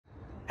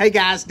Hey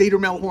guys, Dieter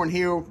Melhorn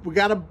here. We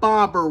got a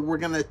bobber we're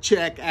gonna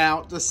check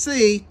out to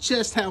see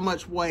just how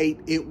much weight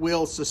it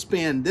will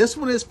suspend. This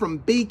one is from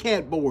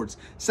BKAT boards.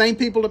 Same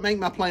people that make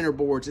my planer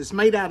boards. It's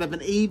made out of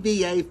an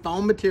EVA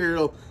foam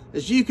material.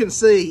 As you can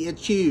see,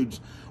 it's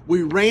huge.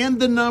 We ran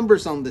the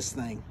numbers on this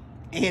thing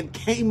and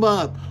came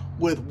up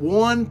with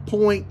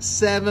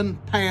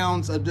 1.7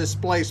 pounds of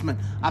displacement.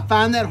 I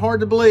find that hard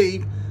to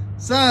believe.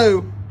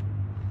 So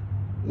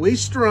we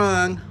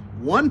strung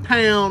 1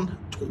 pound,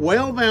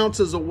 12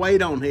 ounces of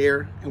weight on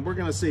here, and we're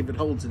gonna see if it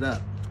holds it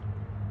up.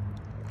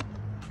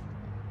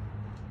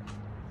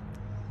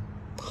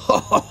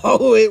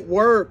 Oh, it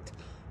worked.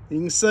 You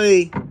can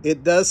see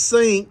it does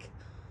sink,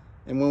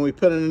 and when we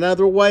put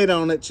another weight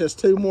on it, just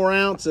 2 more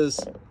ounces,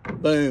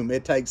 boom,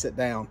 it takes it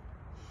down.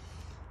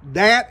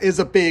 That is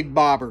a big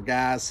bobber,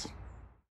 guys.